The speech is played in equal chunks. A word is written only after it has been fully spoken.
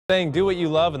Saying do what you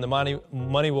love and the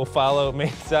money will follow. It may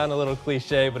sound a little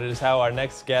cliche, but it is how our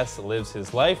next guest lives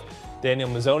his life. Daniel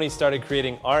Mazzone started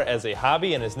creating art as a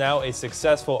hobby and is now a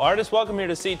successful artist. Welcome here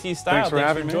to CT Style.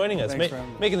 Thanks for joining us. Thanks for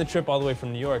having me. Making the trip all the way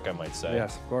from New York, I might say.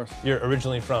 Yes, of course. You're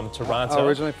originally from Toronto.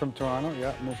 Originally from Toronto,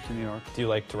 yeah, moved to New York. Do you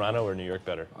like Toronto or New York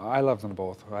better? I love them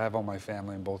both. I have all my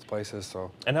family in both places, so.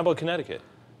 And how about Connecticut?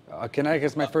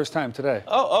 Connecticut's my first time today.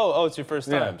 Oh, it's your first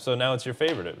time. Yeah. So now it's your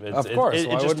favorite. Of course. It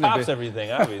just tops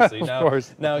everything, obviously. Of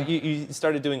course. Now you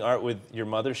started doing art with your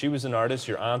mother. She was an artist.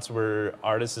 Your aunts were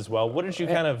artists as well. What did you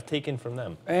kind of take in from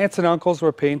them? Aunts and uncles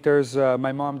were painters.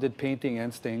 My mom did painting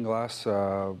and stained glass.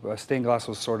 Stained glass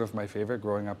was sort of my favorite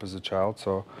growing up as a child.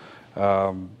 So,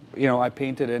 you know, I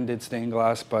painted and did stained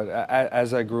glass. But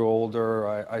as I grew older,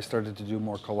 I started to do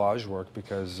more collage work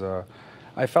because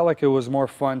I felt like it was more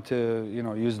fun to, you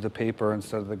know, use the paper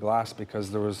instead of the glass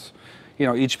because there was, you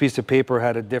know, each piece of paper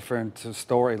had a different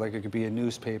story. Like it could be a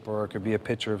newspaper or it could be a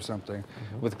picture of something.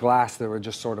 With glass, they were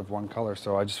just sort of one color.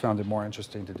 So I just found it more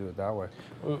interesting to do it that way.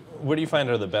 Where do you find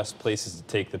are the best places to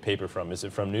take the paper from? Is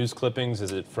it from news clippings?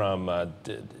 Is it from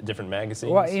different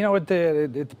magazines? Well, you know,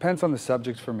 it depends on the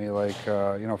subject for me. Like,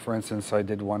 you know, for instance, I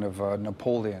did one of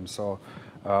Napoleon. So,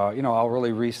 you know, I'll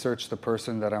really research the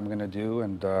person that I'm going to do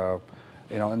and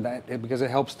you know, and because it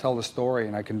helps tell the story,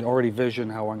 and I can already vision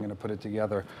how I'm going to put it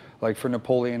together. Like for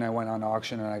Napoleon, I went on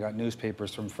auction and I got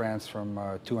newspapers from France from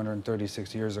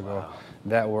 236 years ago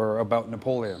that were about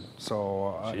Napoleon.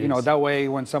 So, you know, that way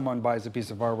when someone buys a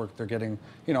piece of artwork, they're getting,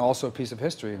 you know, also a piece of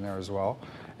history in there as well.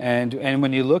 And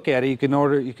when you look at it, you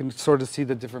can sort of see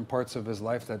the different parts of his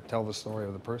life that tell the story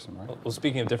of the person, right? Well,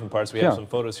 speaking of different parts, we have some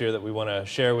photos here that we want to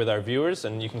share with our viewers,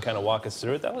 and you can kind of walk us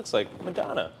through it. That looks like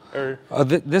Madonna. Or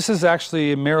this is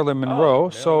actually Marilyn Monroe.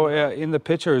 So in the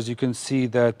pictures, you can see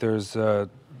that there's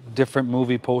different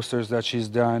movie posters that she's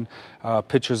done,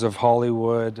 pictures of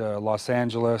Hollywood, Los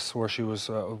Angeles, where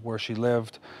she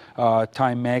lived,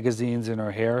 Time magazines in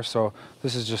her hair. So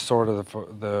this is just sort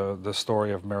of the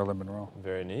story of Marilyn Monroe.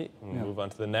 Very neat. We'll move on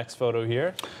to the next photo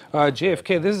here.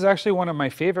 JFK. This is actually one of my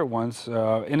favorite ones.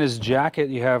 In his jacket,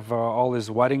 you have all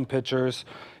his wedding pictures.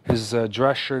 His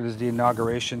dress shirt is the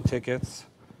inauguration tickets.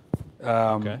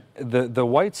 The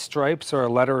white stripes are a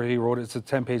letter he wrote. It's a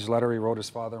 10-page letter he wrote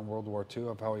his father in World War II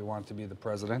of how he wanted to be the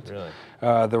president. Really?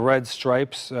 The red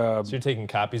stripes. So you're taking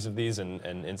copies of these and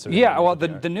inserting Yeah, well,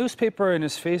 the newspaper in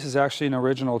his face is actually an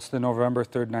original. It's the November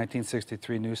 3rd,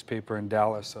 1963 newspaper in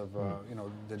Dallas of, you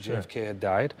know, that JFK had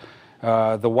died.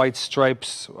 The white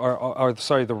stripes,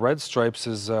 sorry, the red stripes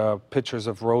is pictures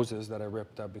of roses that I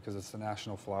ripped up because it's the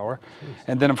national flower.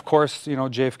 And then, of course, you know,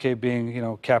 JFK being, you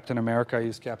know, Captain America, I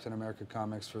used Captain America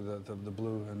comics for the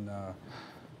blue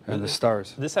and the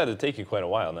stars. This had to take you quite a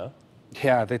while, no?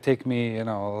 Yeah, they take me, you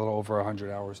know, a little over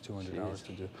 100 hours, 200 hours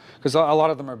to do. Because a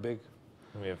lot of them are big.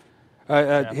 We have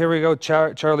here we go,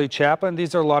 Charlie Chaplin.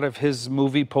 These are a lot of his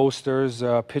movie posters,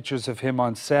 pictures of him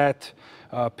on set.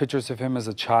 Pictures of him as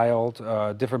a child,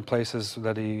 different places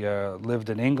that he lived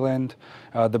in England,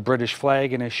 the British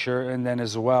flag in his shirt, and then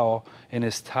as well in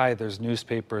his tie there's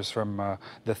newspapers from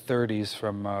the 30s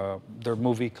from their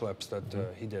movie clips that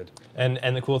he did.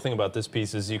 And the cool thing about this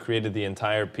piece is you created the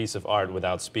entire piece of art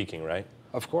without speaking, right?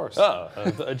 Of course. Oh,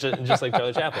 just like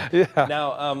Charlie Chaplin. Yeah.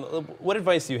 Now, what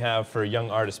advice do you have for young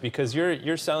artists? Because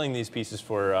you're selling these pieces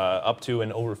for up to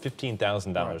and over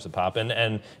 $15,000 a pop,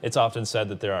 and it's often said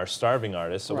that there are starving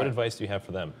artists. So what advice do you have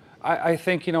for them? I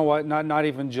think, you know what, not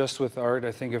even just with art.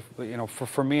 I think if, you know,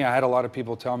 for me, I had a lot of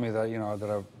people tell me that, you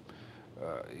know,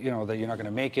 you know, that you're not going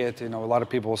to make it. You know, a lot of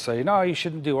people will say, no, you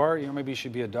shouldn't do art. You know, maybe you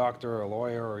should be a doctor or a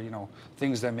lawyer or, you know,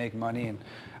 things that make money. And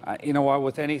you know what,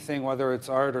 with anything, whether it's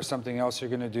art or something else you're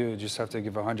going to do, you just have to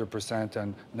give 100%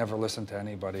 and never listen to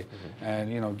anybody.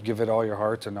 And, you know, give it all your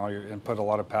heart and and put a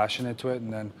lot of passion into it.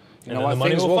 And then, you know what,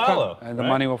 things will follow. And the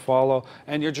money will follow.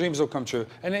 And your dreams will come true.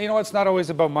 And, you know, it's not always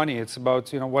about money. It's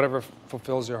about, you know, whatever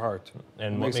fulfills your heart.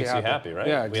 And what makes you happy, right?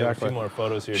 Yeah, exactly. We have a few more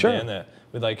photos here, Dan, that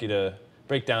we'd like you to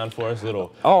break down for us a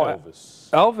little Elvis.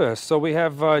 Elvis. So we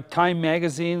have Time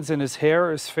magazines in his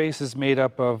hair. His face is made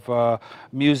up of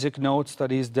music notes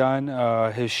that he's done.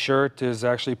 His shirt is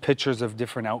actually pictures of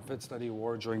different outfits that he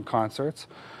wore during concerts.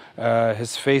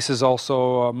 His face is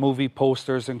also movie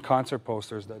posters and concert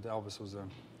posters that Elvis was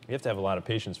in. You have to have a lot of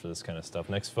patience for this kind of stuff.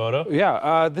 Next photo.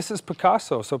 Yeah, this is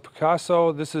Picasso. So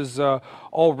Picasso, this is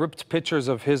all ripped pictures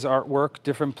of his artwork,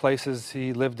 different places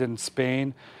he lived in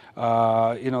Spain.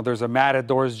 You know, there's a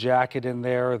Matador's jacket in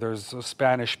there, there's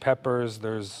Spanish peppers,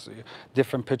 there's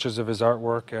different pictures of his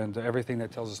artwork and everything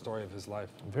that tells the story of his life.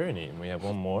 Very neat. And we have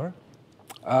one more.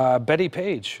 Betty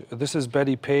Page. This is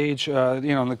Betty Page. You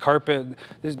know, on the carpet.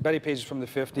 This is Betty Page is from the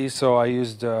 50s, so I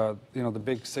used, you know, the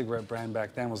big cigarette brand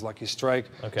back then was Lucky Strike.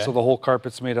 Okay. So the whole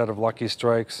carpet's made out of Lucky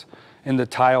Strikes. In the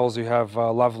tiles, you have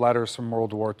love letters from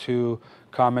World War II,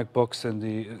 comic books from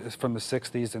the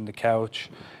 60s in the couch,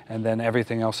 and then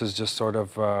everything else is just sort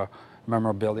of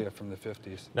memorabilia from the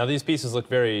 50s. Now these pieces look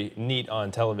very neat on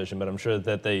television, but I'm sure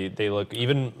that they look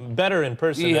even better in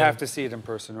person. You have to see it in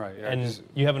person, right? Yeah, and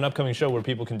you have an upcoming show where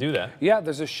people can do that. Yeah,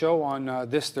 there's a show on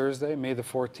this Thursday, May the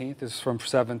 14th. It's from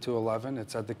 7 to 11.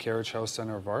 It's at the Carriage House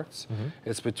Center of Arts.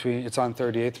 It's on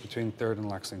 38th between 3rd and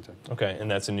Lexington. Okay, and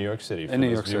that's in New York City. For in New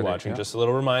those York of you City, watching, yeah. just a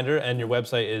little reminder, and your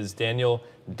website is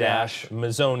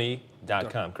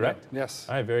Daniel-Mazzone.com, correct? Yes.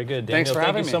 All right, very good. Thanks Daniel, for thank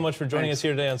having you so me. much for joining Thanks. us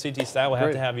here today on CT Style. We'll have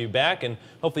Great. to have you back, and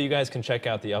hopefully you guys can check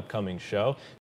out the upcoming show.